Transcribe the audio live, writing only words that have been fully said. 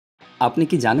আপনি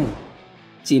কি জানেন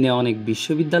চীনে অনেক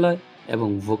বিশ্ববিদ্যালয় এবং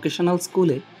ভোকেশনাল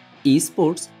স্কুলে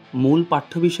স্পোর্টস মূল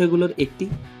পাঠ্য বিষয়গুলোর একটি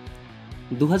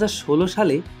 2016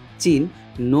 সালে চীন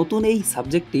নতুন এই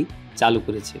সাবজেক্টটি চালু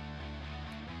করেছে।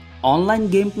 অনলাইন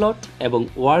গেম প্লট এবং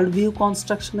ওয়ার্ল্ড ভিউ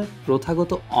কনস্ট্রাকশনের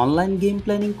প্রথাগত অনলাইন গেম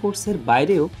প্ল্যানিং কোর্সের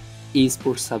বাইরেও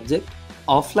স্পোর্টস সাবজেক্ট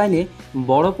অফলাইনে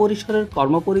বড় পরিসরের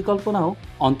কর্মপরিকল্পনাও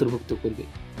অন্তর্ভুক্ত করবে।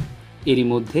 এরই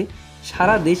মধ্যে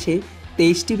সারা দেশে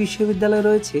 23টি বিশ্ববিদ্যালয়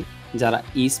রয়েছে যারা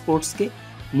স্পোর্টসকে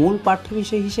মূল পাঠ্য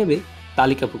বিষয় হিসেবে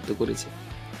তালিকাভুক্ত করেছে।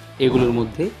 এগুলোর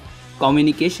মধ্যে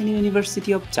communication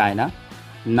university of China,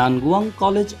 নানগুয়াং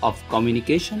college of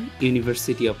communication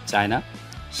university of China,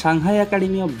 Shanghai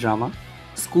academy of drama,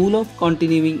 school of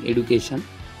continuing education,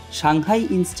 Shanghai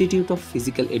institute of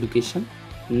physical education,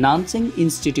 নানচেং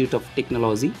institute of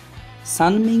technology,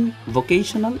 সানমিং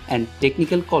vocational and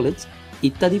technical college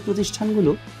ইত্যাদি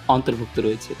প্রতিষ্ঠানগুলো অন্তর্ভুক্ত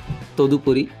রয়েছে।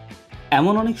 তদুপরি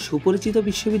এমন অনেক সুপরিচিত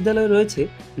বিশ্ববিদ্যালয় রয়েছে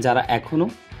যারা এখনও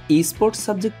স্পোর্টস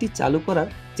সাবজেক্টটি চালু করার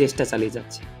চেষ্টা চালিয়ে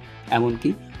যাচ্ছে। এমনকি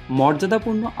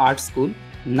মর্যাদাপূর্ণ art school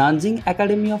Nanjing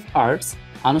academy of arts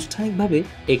আনুষ্ঠানিকভাবে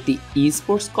একটি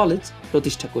স্পোর্টস কলেজ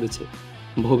প্রতিষ্ঠা করেছে।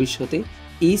 ভবিষ্যতে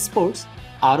স্পোর্টস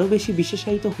আরও বেশি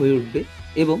বিশেষায়িত হয়ে উঠবে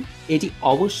এবং এটি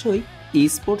অবশ্যই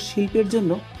স্পোর্টস শিল্পের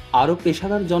জন্য আরও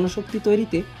পেশাদার জনশক্তি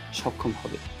তৈরিতে সক্ষম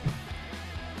হবে।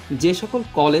 যে সকল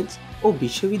কলেজ ও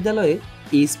বিশ্ববিদ্যালয়ে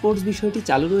স্পোর্টস বিষয়টি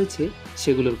চালু রয়েছে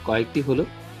সেগুলোর কয়েকটি হলো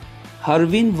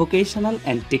Harbin vocational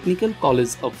and technical college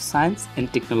of science and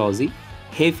technology,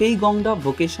 Hefei গংডা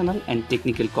vocational and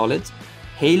technical college,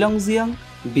 Heilongjiang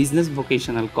business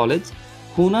vocational college,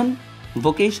 Hunan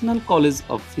vocational college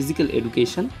of physical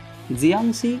education,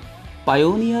 Jiangxi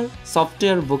pioneer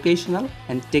software vocational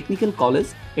and technical college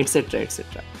etcetera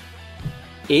etcetera.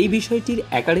 এই বিষয়টির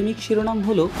academic শিরোনাম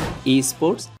হলো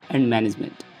sports and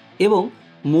management এবং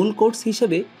মূল course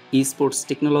হিসেবে sports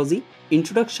technology,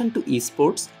 introduction to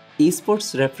sports, sports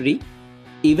referee,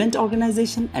 event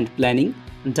organisation and planning,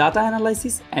 data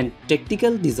analysis and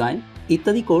technical design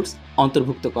ইত্যাদি course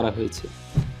অন্তর্ভুক্ত করা হয়েছে।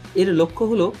 এর লক্ষ্য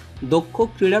হলো দক্ষ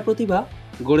ক্রীড়া প্রতিভা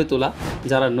গড়ে তোলা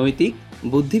যারা নৈতিক,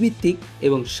 বুদ্ধিভিত্তিক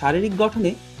এবং শারীরিক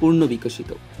গঠনে পূর্ণ বিকশিত।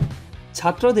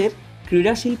 ছাত্রদের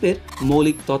ক্রীড়া শিল্পের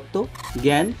মৌলিক তত্ত্ব,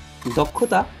 জ্ঞান,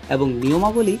 দক্ষতা এবং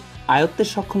নিয়মাবলী আয়ত্তের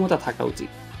সক্ষমতা থাকা উচিত,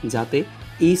 যাতে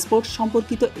স্পোর্টস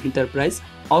সম্পর্কিত এন্টারপ্রাইজ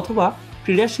অথবা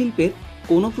ক্রীড়া শিল্পের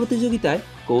কোনো প্রতিযোগিতায়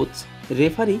কোচ,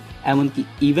 রেফারি এমনকি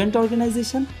ইভেন্ট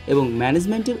অর্গানাইজেশন এবং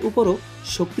ম্যানেজমেন্টের উপরও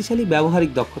শক্তিশালী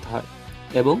ব্যবহারিক দক্ষতা হয়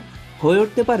এবং হয়ে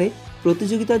উঠতে পারে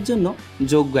প্রতিযোগিতার জন্য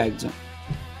যোগ্য একজন।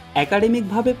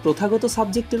 একাডেমিকভাবে প্রথাগত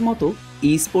সাবজেক্টের মতো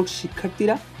স্পোর্টস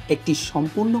শিক্ষার্থীরা একটি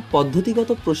সম্পূর্ণ পদ্ধতিগত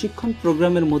প্রশিক্ষণ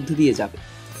প্রোগ্রামের মধ্য দিয়ে যাবে।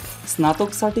 স্নাতক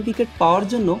সার্টিফিকেট পাওয়ার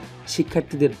জন্য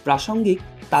শিক্ষার্থীদের প্রাসঙ্গিক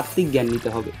তাত্ত্বিক জ্ঞান নিতে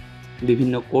হবে।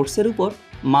 বিভিন্ন কোর্সের উপর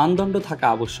মানদণ্ড থাকা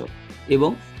আবশ্যক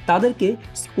এবং তাদেরকে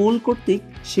স্কুল কর্তৃক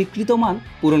স্বীকৃত মান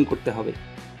পূরণ করতে হবে।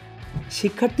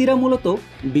 শিক্ষার্থীরা মূলত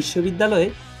বিশ্ববিদ্যালয়ে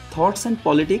থটস অ্যান্ড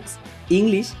পলিটিক্স,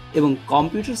 ইংলিশ এবং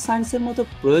কম্পিউটার সায়েন্সের মতো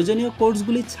প্রয়োজনীয়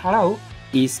কোর্সগুলি ছাড়াও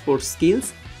sports skills,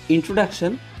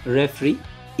 introduction, referee,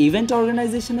 event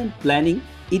organisation and planning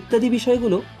ইত্যাদি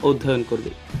বিষয়গুলো অধ্যয়ন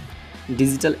করবে।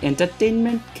 ডিজিটাল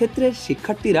এন্টারটেইনমেন্ট ক্ষেত্রের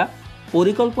শিক্ষার্থীরা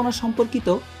পরিকল্পনা সম্পর্কিত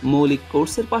মৌলিক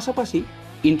কোর্সের পাশাপাশি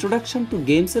ইন্ট্রোডাকশন টু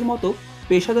গেমসের মতো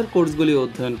পেশাদার কোর্সগুলি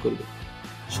অধ্যয়ন করবে।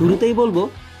 শুরুতেই বলবো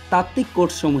তাত্ত্বিক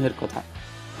কোর্সসমূহের কথা।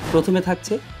 প্রথমে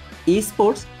থাকছে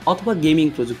স্পোর্টস অথবা গেমিং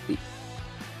প্রযুক্তি।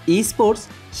 স্পোর্টস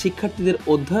শিক্ষার্থীদের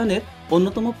অধ্যয়নের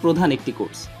অন্যতম প্রধান একটি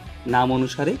কোর্স। নাম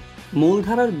অনুসারে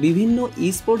মূলধারার বিভিন্ন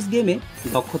স্পোর্টস গেমে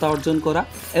দক্ষতা অর্জন করা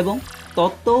এবং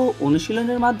তত্ত্ব ও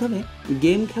অনুশীলনের মাধ্যমে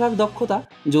গেম খেলার দক্ষতা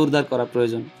জোরদার করা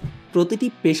প্রয়োজন। প্রতিটি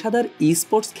পেশাদার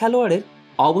স্পোর্টস খেলোয়াড়ের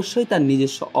অবশ্যই তার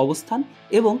নিজস্ব অবস্থান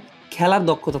এবং খেলার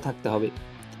দক্ষতা থাকতে হবে।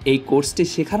 এই কোর্সটি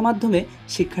শেখার মাধ্যমে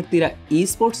শিক্ষার্থীরা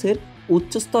স্পোর্টসের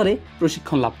উচ্চ স্তরে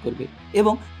প্রশিক্ষণ লাভ করবে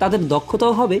এবং তাদের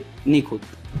দক্ষতাও হবে নিখুঁত।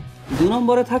 2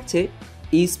 নম্বরে থাকছে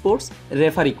স্পোর্টস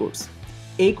রেফারি কোর্স।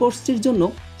 এই কোর্সটির জন্য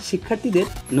শিক্ষার্থীদের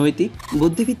নৈতিক,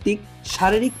 বুদ্ধিভিত্তিক,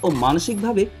 শারীরিক ও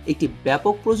মানসিকভাবে একটি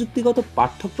ব্যাপক প্রযুক্তিগত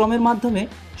পাঠ্যক্রমের মাধ্যমে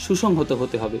সুসংহত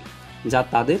হতে হবে, যা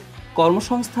তাদের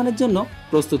কর্মসংস্থানের জন্য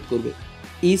প্রস্তুত করবে।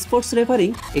 স্পোর্টস রেফারিং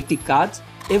একটি কাজ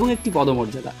এবং একটি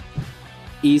পদমর্যাদা।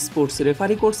 স্পোর্টস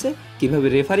রেফারি কোর্সে কীভাবে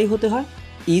রেফারি হতে হয়,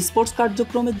 স্পোর্টস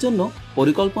কার্যক্রমের জন্য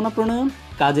পরিকল্পনা প্রণয়ন,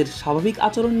 কাজের স্বাভাবিক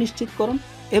আচরণ নিশ্চিতকরণ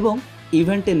এবং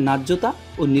ইভেন্টের ন্যায্যতা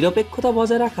ও নিরপেক্ষতা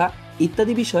বজায় রাখা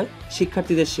ইত্যাদি বিষয়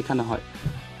শিক্ষার্থীদের শেখানো হয়।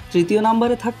 3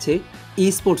 নম্বরে থাকছে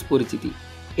স্পোর্টস পরিচিতি।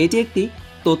 এটি একটি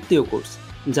তত্ত্বীয় কোর্স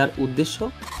যার উদ্দেশ্য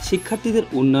শিক্ষার্থীদের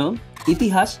উন্নয়ন,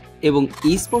 ইতিহাস এবং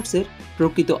স্পোর্টসের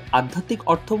প্রকৃত আধ্যাত্মিক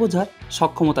অর্থ বোঝার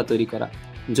সক্ষমতা তৈরি করা।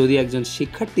 যদি একজন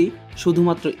শিক্ষার্থী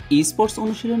শুধুমাত্র স্পোর্টস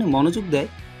অনুশীলনে মনোযোগ দেয়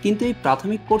কিন্তু এই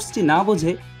প্রাথমিক কোর্সটি না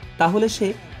বোঝে, তাহলে সে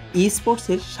ই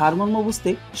স্পোর্টসের সারমর্ম বুঝতে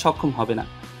সক্ষম হবে না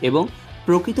এবং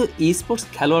প্রকৃত ই স্পোর্টস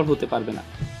খেলোয়াড় হতে পারবে না।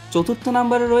 চতুর্থ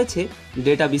নম্বরে রয়েছে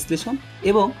ডেটা বিশ্লেষণ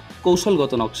এবং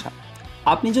কৌশলগত নকশা।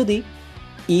 আপনি যদি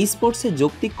ই স্পোর্টসে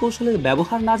যৌক্তিক কৌশলের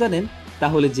ব্যবহার না জানেন,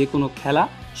 তাহলে যে কোনো খেলা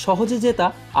সহজে জেতা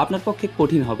আপনার পক্ষে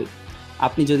কঠিন হবে।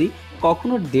 আপনি যদি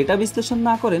কখনো ডেটা বিশ্লেষণ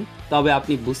না করেন, তবে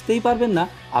আপনি বুঝতেই পারবেন না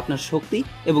আপনার শক্তি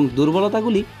এবং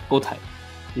দুর্বলতাগুলি কোথায়।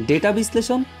 ডেটা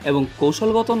বিশ্লেষণ এবং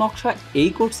কৌশলগত নকশা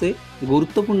এই কোর্সে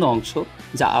গুরুত্বপূর্ণ অংশ,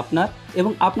 যা আপনার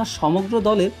এবং আপনার সমগ্র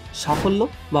দলের সাফল্য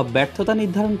বা ব্যর্থতা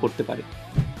নির্ধারণ করতে পারে।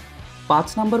 5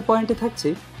 নম্বর পয়েন্টে থাকছে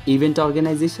event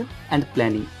organisation and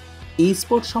planning. E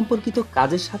sports সম্পর্কিত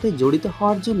কাজের সাথে জড়িত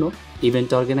হওয়ার জন্য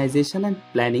ইভেন্ট অর্গানাইজেশন অ্যান্ড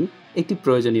প্ল্যানিং একটি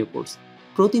প্রয়োজনীয় কোর্স।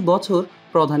 প্রতি বছর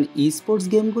প্রধান ই স্পোর্টস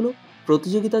গেমগুলো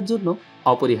প্রতিযোগিতার জন্য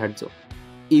অপরিহার্য।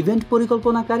 ইভেন্ট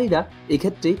পরিকল্পনাকারীরা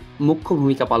এক্ষেত্রে মুখ্য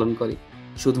ভূমিকা পালন করে।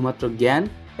 শুধুমাত্র জ্ঞান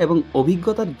এবং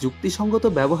অভিজ্ঞতার যুক্তিসঙ্গত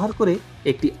ব্যবহার করে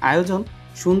একটি আয়োজন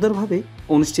সুন্দরভাবে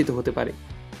অনুষ্ঠিত হতে পারে।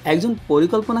 একজন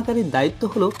পরিকল্পনাকারীর দায়িত্ব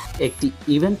হলো একটি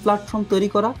ইভেন্ট প্ল্যাটফর্ম তৈরি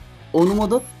করা,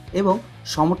 অনুমোদন এবং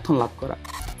সমর্থন লাভ করা,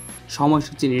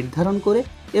 সময়সূচি নির্ধারণ করে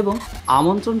এবং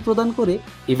আমন্ত্রণ প্রদান করে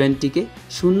ইভেন্টটিকে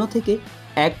 0 থেকে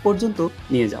 1 পর্যন্ত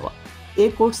নিয়ে যাওয়া। এ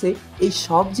কোর্সে এই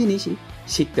সব জিনিসই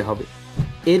শিখতে হবে।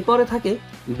 এরপরে থাকে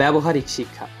ব্যবহারিক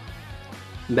শিক্ষা।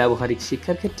 ব্যবহারিক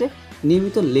শিক্ষার ক্ষেত্রে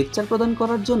নিয়মিত লেকচার প্রদান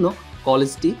করার জন্য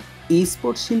কলেজটি ই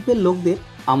স্পোর্টস শিল্পের লোকদের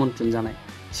আমন্ত্রণ জানায়।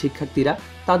 শিক্ষার্থীরা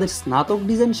তাদের স্নাতক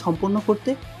ডিজাইন সম্পন্ন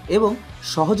করতে এবং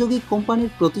সহযোগী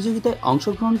কোম্পানির প্রতিযোগিতায়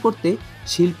অংশগ্রহণ করতে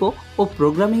শিল্প ও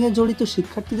প্রোগ্রামিংয়ে জড়িত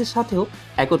শিক্ষার্থীদের সাথেও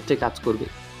একত্রে কাজ করবে।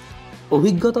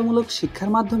 অভিজ্ঞতামূলক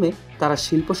শিক্ষার মাধ্যমে তারা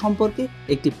শিল্প সম্পর্কে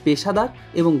একটি পেশাদার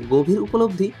এবং গভীর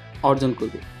উপলব্ধি অর্জন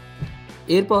করবে।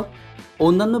 এরপর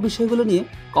অন্যান্য বিষয়গুলো নিয়ে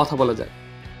কথা বলা যায়।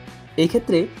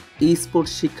 এক্ষেত্রে ই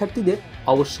স্পোর্টস শিক্ষার্থীদের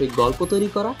অবশ্যই গল্প তৈরি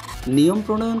করা, নিয়ম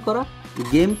প্রণয়ন করা,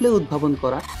 গেম প্লে উদ্ভাবন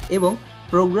করা এবং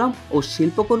প্রোগ্রাম ও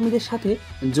শিল্পকর্মীদের সাথে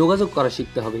যোগাযোগ করা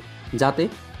শিখতে হবে, যাতে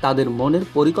তাদের মনের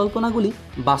পরিকল্পনাগুলি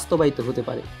বাস্তবায়িত হতে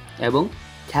পারে এবং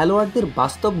খেলোয়াড়দের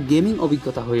বাস্তব গেমিং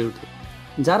অভিজ্ঞতা হয়ে ওঠে।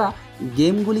 যারা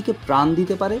গেমগুলিকে প্রাণ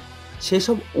দিতে পারে,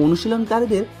 সেসব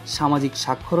অনুশীলনকারীদের সামাজিক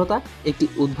সাক্ষরতা, একটি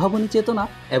উদ্ভাবনী চেতনা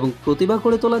এবং প্রতিভা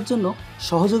গড়ে তোলার জন্য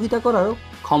সহযোগিতা করারও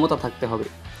ক্ষমতা থাকতে হবে।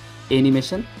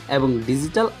 অ্যানিমেশন এবং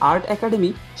ডিজিটাল আর্ট একাডেমি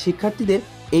শিক্ষার্থীদের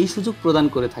এই সুযোগ প্রদান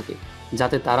করে থাকে,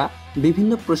 যাতে তারা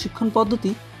বিভিন্ন প্রশিক্ষণ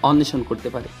পদ্ধতি অন্বেষণ করতে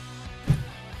পারে।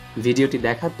 ভিডিওটি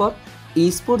দেখার পর ই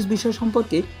স্পোর্টস বিষয়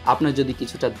সম্পর্কে আপনার যদি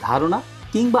কিছুটা ধারণা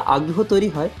কিংবা আগ্রহ তৈরি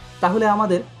হয়, তাহলে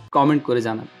আমাদের কমেন্ট করে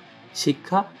জানান।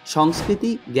 শিক্ষা,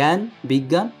 সংস্কৃতি, জ্ঞান,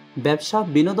 বিজ্ঞান, ব্যবসা,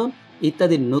 বিনোদন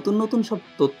ইত্যাদি নতুন নতুন সব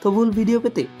তথ্যবহুল ভিডিও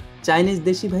পেতে চাইনিজ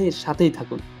দেশি ভাইয়ের সাথেই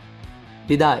থাকুন।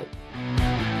 বিদায়।